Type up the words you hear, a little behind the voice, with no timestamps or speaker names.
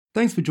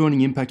Thanks for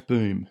joining Impact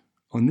Boom.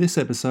 On this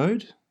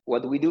episode,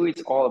 What we do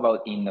is all about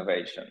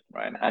innovation,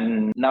 right?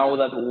 And now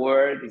that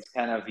word is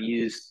kind of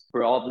used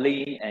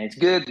broadly, and it's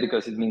good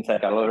because it means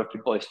that a lot of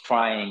people is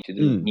trying to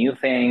do new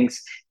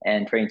things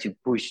and trying to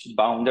push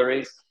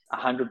boundaries.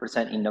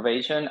 100%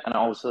 innovation and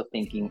also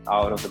thinking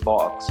out of the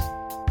box.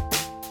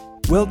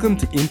 welcome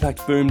to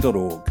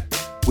impactboom.org.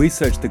 We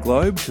search the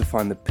globe to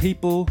find the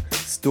people,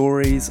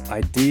 stories,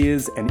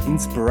 ideas, and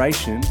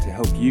inspiration to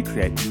help you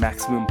create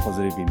maximum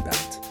positive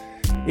impact.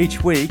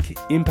 Each week,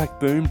 Impact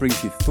Boom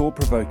brings you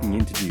thought-provoking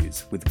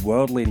interviews with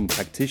world-leading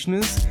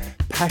practitioners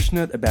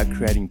passionate about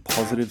creating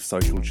positive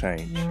social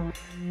change.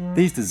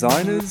 These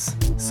designers,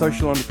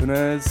 social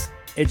entrepreneurs,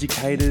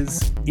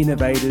 educators,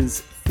 innovators,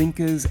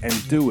 thinkers,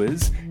 and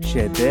doers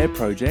share their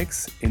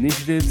projects,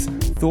 initiatives,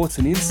 thoughts,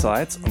 and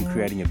insights on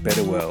creating a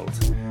better world.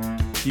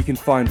 You can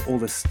find all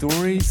the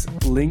stories,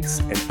 links,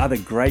 and other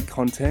great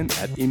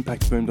content at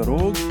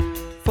impactboom.org.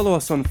 Follow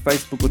us on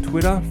Facebook or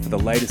Twitter for the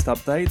latest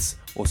updates,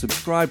 or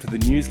subscribe to the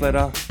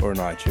newsletter or on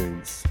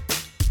iTunes.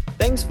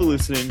 Thanks for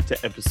listening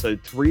to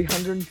episode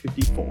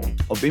 354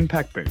 of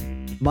Impact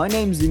Boom. My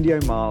name's Indio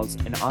Miles,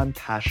 and I'm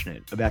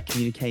passionate about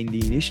communicating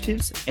the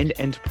initiatives and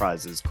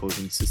enterprises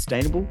causing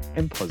sustainable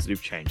and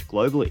positive change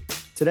globally.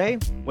 Today,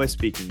 we're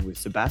speaking with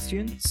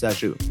Sebastian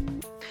Saju.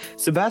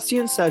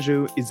 Sebastian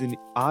Saju is an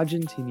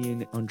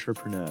Argentinian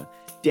entrepreneur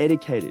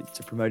dedicated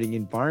to promoting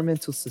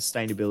environmental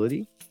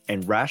sustainability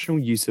and rational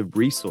use of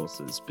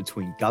resources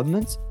between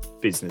governments,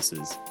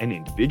 businesses, and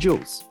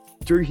individuals.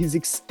 Through his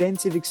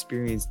extensive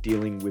experience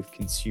dealing with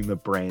consumer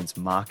brands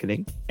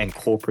marketing and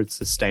corporate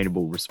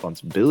sustainable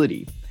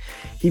responsibility,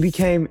 he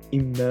became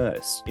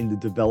immersed in the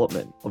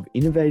development of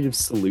innovative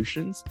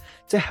solutions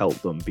to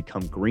help them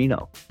become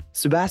greener.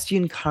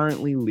 Sebastian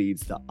currently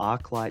leads the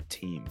ArcLight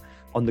team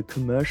on the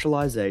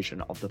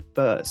commercialization of the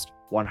first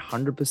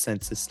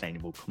 100%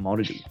 sustainable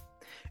commodity,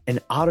 an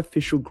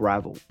artificial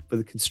gravel for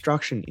the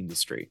construction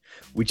industry,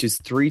 which is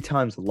 3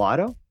 times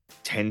lighter,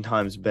 10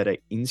 times better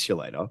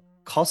insulator,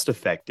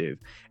 cost-effective,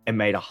 and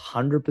made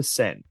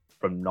 100%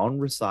 from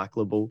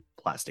non-recyclable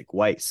plastic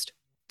waste.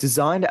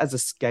 Designed as a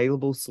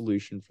scalable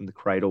solution from the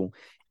cradle,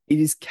 it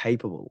is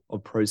capable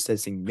of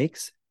processing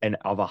mixed and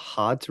other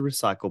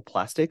hard-to-recycle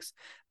plastics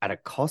at a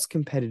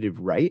cost-competitive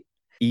rate,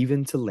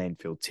 even to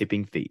landfill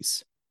tipping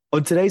fees.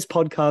 On today's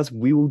podcast,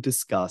 we will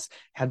discuss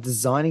how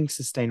designing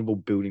sustainable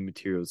building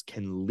materials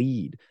can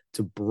lead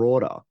to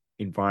broader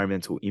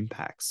environmental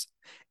impacts,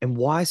 and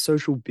why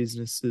social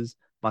businesses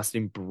must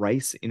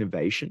embrace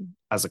innovation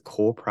as a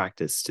core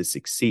practice to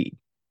succeed.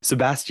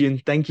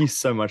 Sebastian, thank you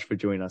so much for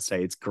joining us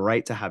today. It's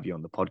great to have you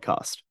on the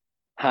podcast.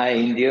 Hi,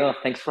 Indio.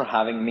 Thanks for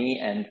having me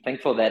and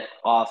thanks for that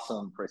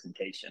awesome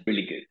presentation.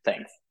 Really good.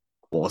 Thanks.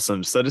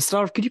 Awesome. So to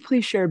start off, could you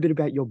please share a bit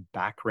about your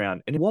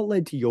background and what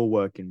led to your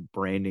work in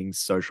branding,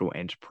 social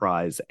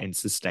enterprise, and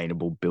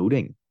sustainable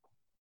building?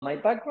 My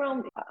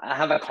background, I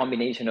have a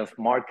combination of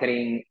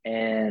marketing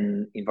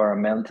and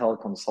environmental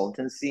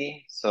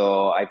consultancy.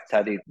 So I've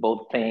studied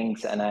both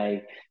things, and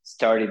I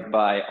started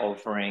by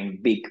offering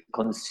big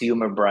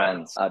consumer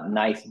brands a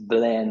nice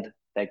blend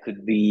that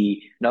could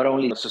be not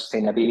only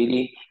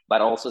sustainability, but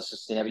also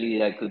sustainability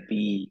that could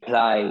be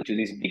applied to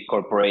these big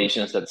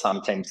corporations that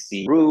sometimes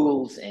see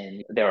rules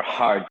and they're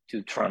hard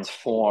to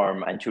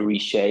transform and to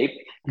reshape.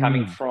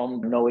 Coming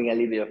from knowing a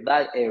little bit of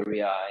that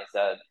area is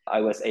that I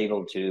was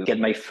able to get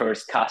my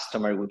first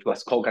customer, which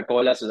was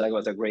Coca-Cola. So that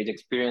was a great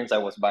experience. I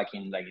was back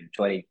in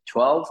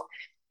 2012.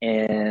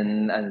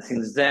 And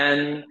since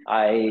then,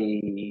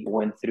 I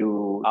went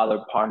through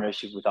other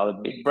partnerships with other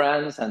big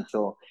brands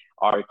until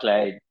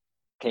ArcLight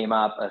came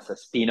up as a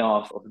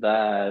spin-off of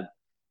that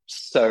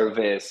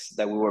service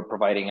that we were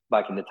providing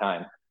back in the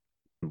time.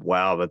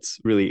 Wow, that's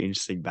really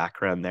interesting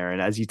background there.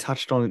 And as you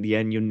touched on at the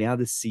end, you're now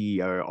the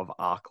CEO of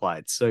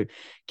ArcLight. So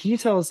can you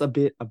tell us a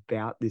bit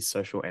about this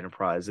social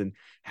enterprise and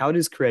how it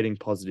is creating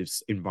positive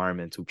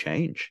environmental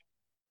change?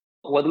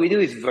 What we do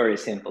is very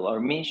simple. Our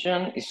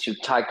mission is to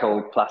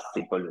tackle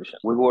plastic pollution.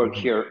 We work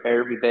here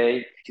every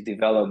day to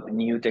develop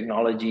new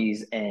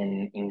technologies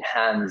and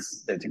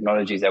enhance the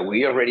technologies that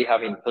we already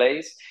have in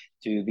place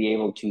to be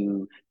able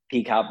to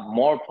pick up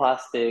more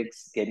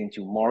plastics, get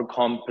into more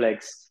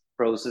complex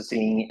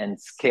processing, and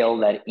scale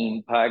that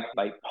impact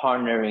by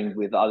partnering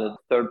with other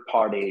third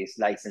parties,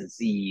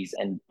 licensees,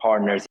 and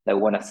partners that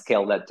want to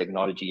scale that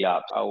technology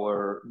up.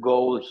 Our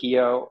goal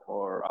here,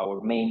 or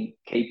our main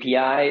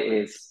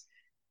KPI, is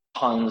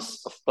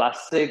tons of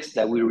plastics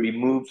that we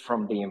remove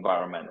from the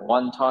environment.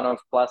 1 ton of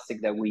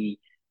plastic that we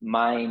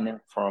mine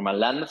from a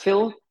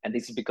landfill, and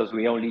this is because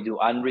we only do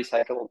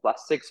unrecyclable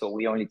plastic, so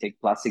we only take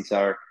plastics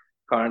that are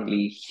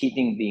currently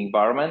hitting the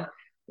environment.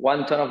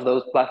 1 ton of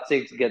those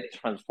plastics get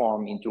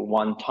transformed into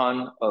 1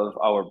 ton of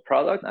our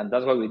product, and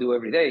that's what we do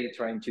every day,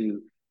 trying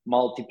to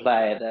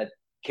multiply that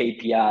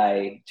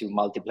KPI to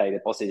multiply the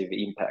positive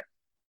impact.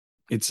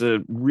 It's a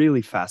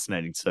really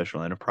fascinating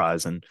social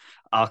enterprise, and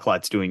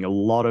ArcLight's doing a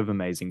lot of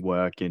amazing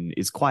work and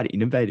is quite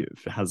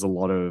innovative. It has a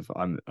lot of,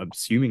 I'm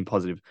assuming,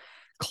 positive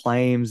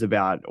claims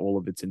about all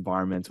of its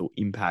environmental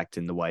impact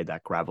and the way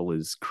that gravel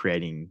is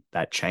creating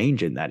that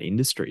change in that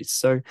industry.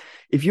 So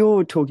if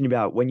you're talking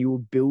about when you were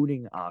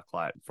building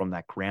ArcLight from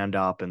that ground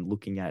up and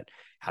looking at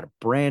how to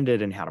brand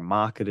it and how to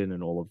market it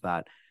and all of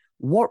that,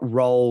 what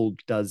role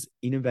does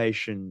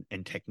innovation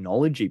and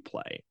technology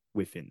play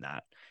within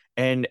that?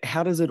 And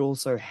how does it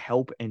also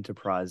help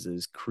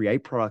enterprises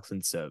create products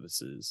and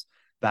services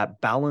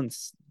that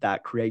balance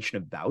that creation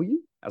of value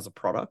as a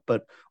product,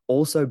 but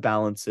also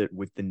balance it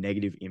with the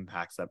negative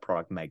impacts that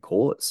product may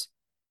cause?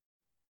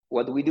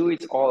 What we do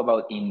is all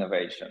about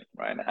innovation,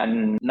 right?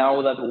 And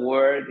now that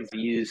word is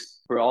used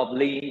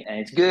broadly, and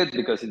it's good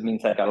because it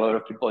means that a lot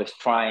of people is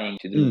trying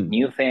to do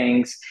new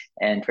things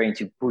and trying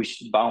to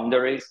push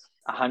boundaries.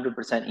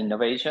 100%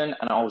 innovation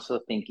and also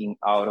thinking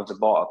out of the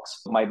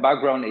box. My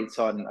background is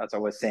on, as I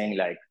was saying,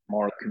 like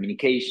more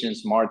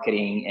communications,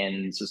 marketing,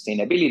 and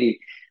sustainability.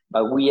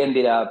 But we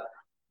ended up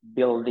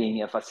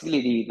building a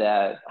facility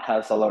that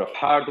has a lot of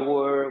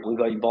hardware. We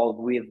got involved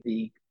with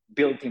the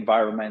built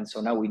environment. So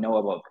now we know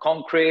about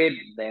concrete.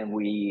 Then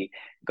we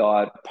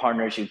got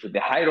partnerships with the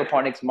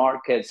hydroponics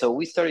market. So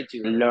we started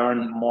to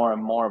learn more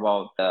and more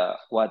about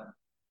what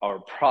our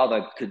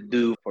product could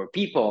do for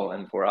people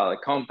and for other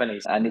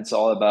companies. And it's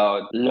all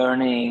about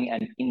learning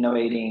and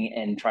innovating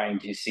and trying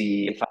to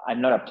see, if I'm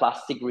not a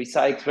plastic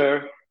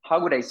recycler,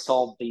 how would I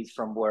solve this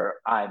from where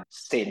I'm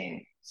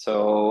sitting?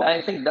 So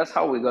I think that's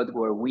how we got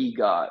where we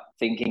got,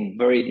 thinking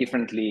very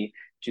differently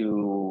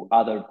to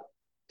other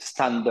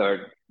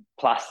standard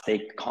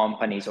plastic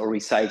companies or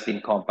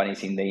recycling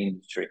companies in the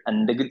industry.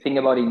 And the good thing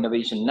about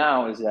innovation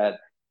now is that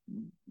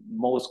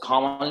most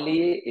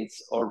commonly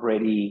it's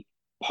already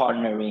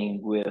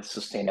partnering with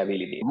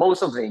sustainability.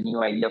 Most of the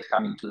new ideas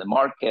coming to the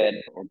market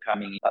or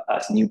coming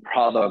as new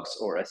products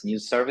or as new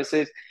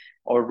services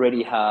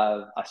already have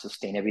a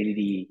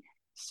sustainability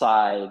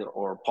side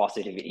or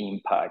positive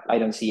impact. I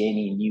don't see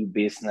any new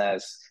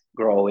business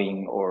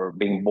growing or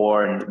being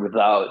born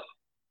without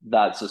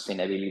that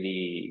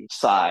sustainability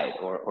side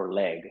or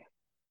leg.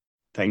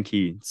 Thank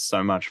you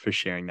so much for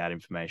sharing that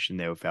information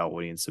there with our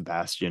audience,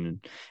 Sebastian.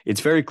 And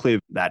it's very clear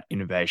that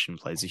innovation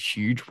plays a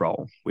huge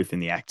role within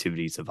the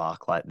activities of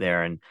ArcLight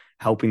there and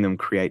helping them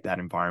create that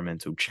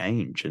environmental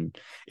change. And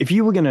if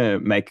you were going to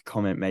make a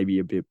comment maybe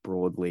a bit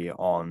broadly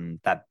on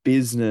that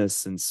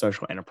business and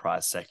social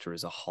enterprise sector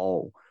as a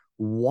whole,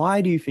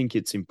 why do you think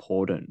it's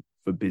important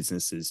for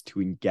businesses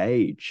to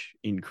engage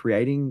in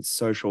creating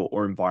social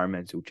or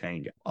environmental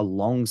change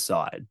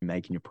alongside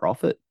making a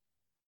profit?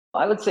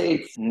 I would say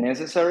it's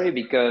necessary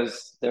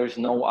because there's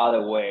no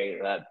other way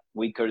that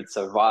we could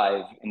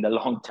survive in the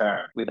long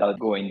term without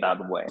going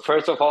that way.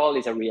 First of all,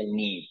 it's a real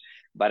need.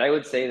 But I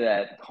would say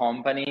that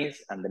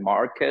companies and the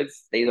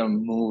markets, they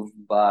don't move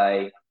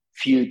by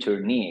future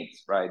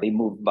needs, right? They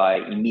move by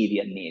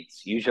immediate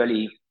needs,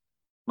 usually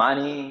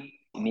money,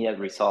 immediate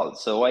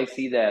results. So I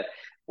see that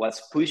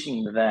what's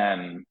pushing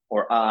them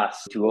or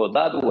us to go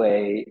that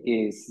way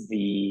is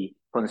the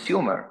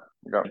consumer.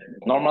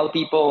 Normal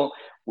people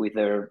with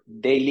their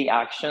daily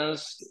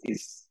actions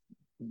is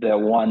the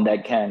one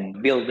that can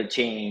build the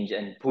change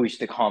and push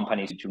the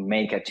companies to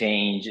make a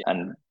change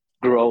and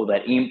grow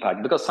that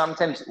impact. Because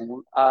sometimes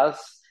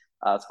us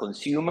as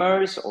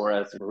consumers or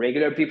as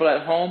regular people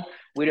at home,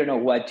 we don't know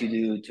what to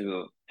do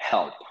to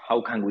help.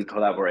 How can we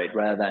collaborate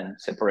rather than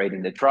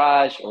separating the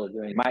trash or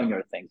doing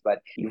minor things? But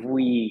if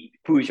we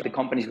push the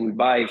companies we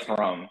buy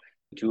from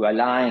to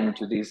align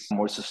to these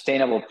more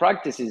sustainable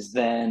practices,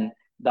 then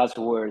that's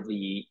where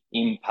the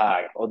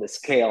impact or the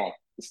scale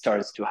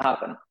starts to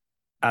happen.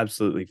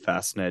 Absolutely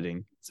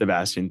fascinating,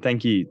 Sebastian.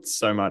 Thank you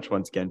so much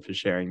once again for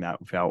sharing that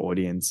with our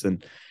audience.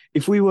 And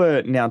if we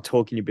were now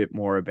talking a bit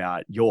more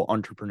about your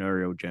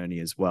entrepreneurial journey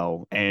as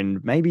well,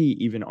 and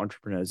maybe even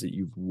entrepreneurs that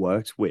you've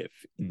worked with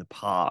in the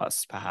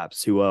past,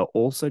 perhaps, who are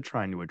also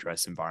trying to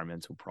address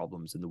environmental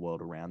problems in the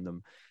world around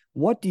them,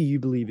 what do you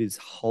believe is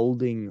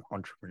holding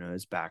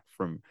entrepreneurs back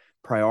from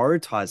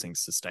prioritizing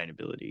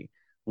sustainability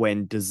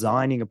when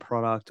designing a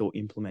product or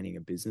implementing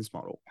a business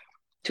model?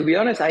 To be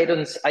honest,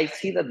 I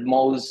see that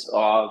most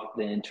of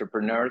the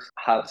entrepreneurs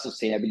have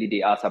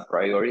sustainability as a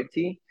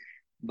priority.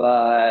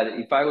 But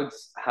if I would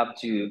have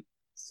to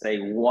say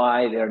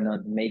why they're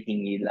not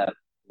making it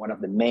one of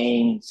the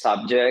main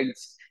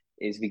subjects,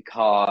 is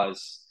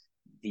because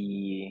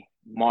the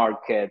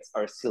markets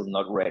are still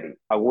not ready.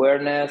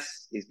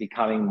 Awareness is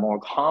becoming more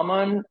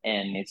common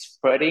and it's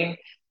spreading,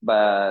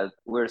 but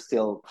we're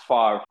still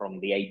far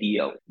from the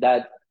ideal.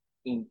 That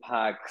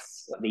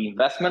impacts the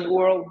investment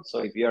world. So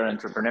if you're an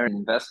entrepreneur,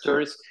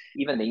 investors,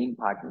 even the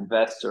impact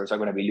investors are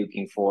going to be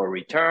looking for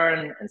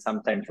return, and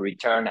sometimes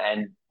return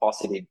and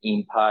positive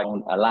impact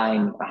don't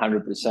align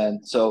 100%.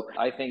 So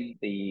I think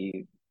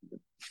the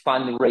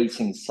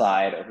fundraising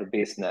side of the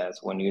business,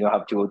 when you don't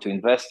have to go to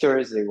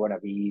investors, they want to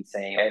be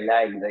saying, I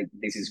like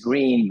this is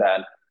green,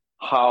 but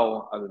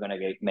how are we going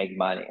to make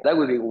money? That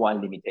would be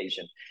one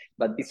limitation.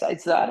 But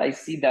besides that, I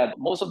see that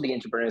most of the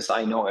entrepreneurs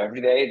I know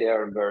every day, they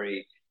are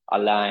very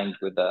aligned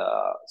with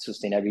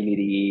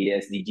sustainability,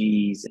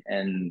 SDGs,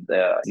 and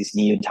this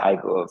new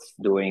type of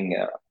doing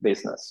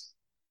business.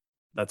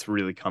 That's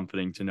really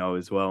comforting to know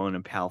as well, and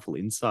a powerful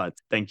insight.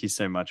 Thank you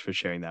so much for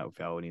sharing that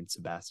with our audience,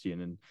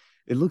 Sebastian. And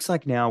it looks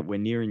like now we're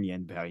nearing the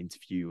end of our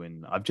interview,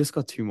 and I've just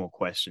got 2 more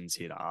questions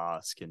here to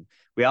ask. And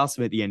we ask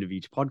them at the end of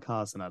each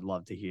podcast, and I'd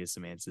love to hear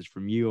some answers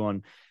from you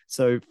on.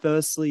 So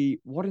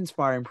firstly, what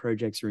inspiring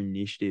projects or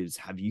initiatives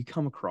have you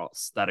come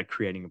across that are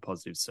creating a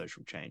positive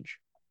social change?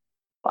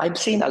 I've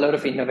seen a lot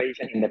of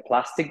innovation in the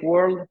plastic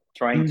world,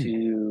 trying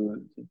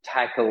to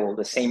tackle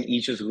the same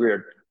issues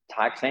we're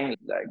tackling,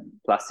 like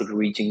plastic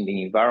reaching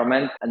the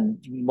environment. And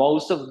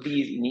most of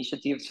these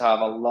initiatives have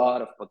a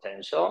lot of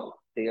potential.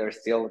 They are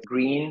still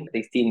green.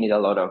 They still need a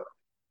lot of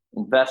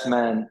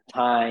investment,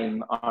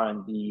 time,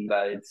 R&D,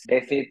 but it's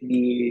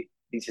definitely,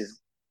 this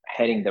is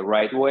heading the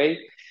right way.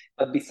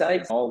 But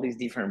besides all these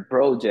different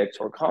projects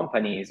or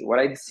companies, what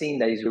I've seen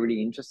that is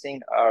really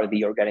interesting are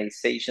the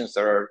organizations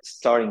that are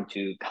starting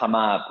to come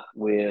up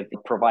with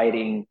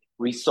providing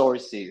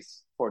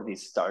resources for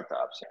these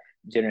startups,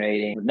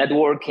 generating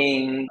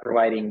networking,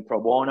 providing pro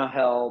bono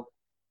help,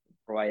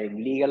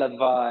 providing legal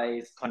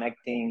advice,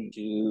 connecting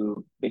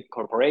to big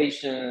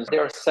corporations.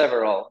 There are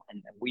several,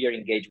 and we are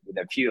engaged with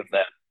a few of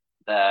them,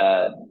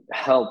 that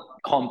help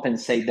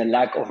compensate the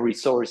lack of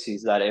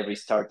resources that every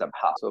startup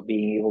has. So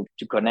being able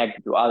to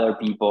connect to other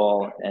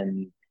people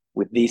and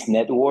with these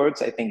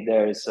networks, I think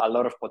there's a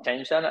lot of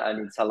potential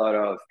and it's a lot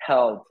of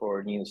help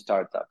for new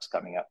startups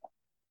coming up.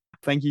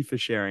 Thank you for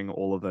sharing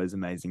all of those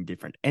amazing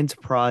different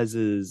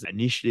enterprises,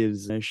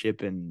 initiatives,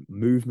 ownership, and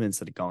movements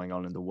that are going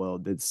on in the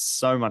world. There's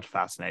so much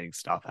fascinating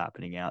stuff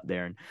happening out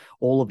there. And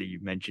all of it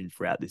you've mentioned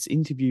throughout this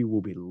interview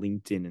will be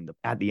linked in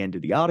at the end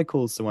of the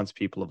article. So once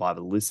people have either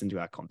listened to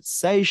our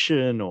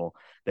conversation or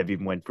they've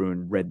even went through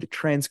and read the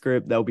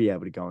transcript, they'll be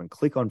able to go and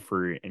click on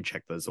through and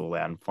check those all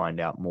out and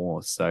find out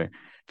more. So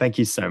thank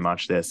you so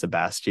much there,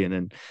 Sebastian.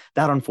 And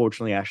that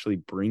unfortunately actually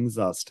brings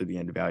us to the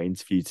end of our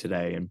interview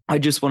today. And I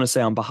just want to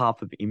say on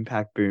behalf of Impact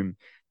Boom,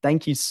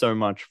 thank you so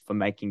much for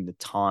making the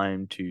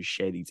time to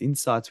share these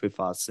insights with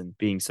us and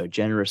being so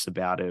generous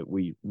about it.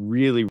 We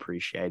really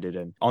appreciate it.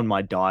 And on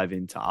my dive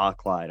into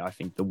ArcLight, I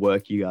think the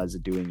work you guys are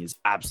doing is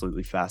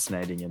absolutely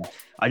fascinating. And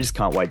I just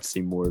can't wait to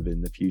see more of it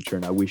in the future.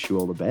 And I wish you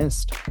all the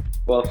best.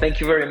 Well, thank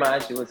you very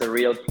much. It was a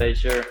real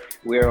pleasure.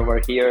 We're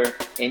over here.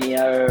 Any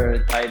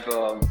other type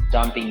of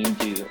jumping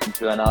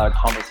into another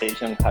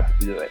conversation, happy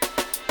to do it.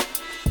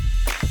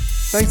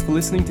 Thanks for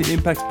listening to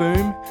Impact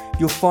Boom.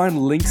 You'll find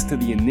links to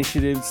the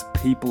initiatives,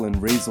 people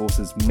and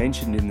resources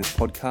mentioned in this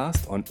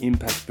podcast on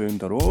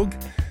impactboom.org.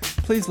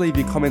 Please leave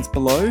your comments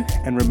below,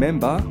 and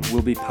remember,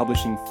 we'll be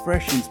publishing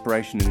fresh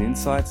inspiration and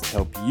insights to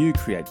help you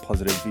create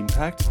positive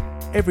impact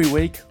every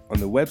week on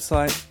the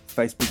website,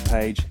 Facebook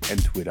page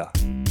and Twitter.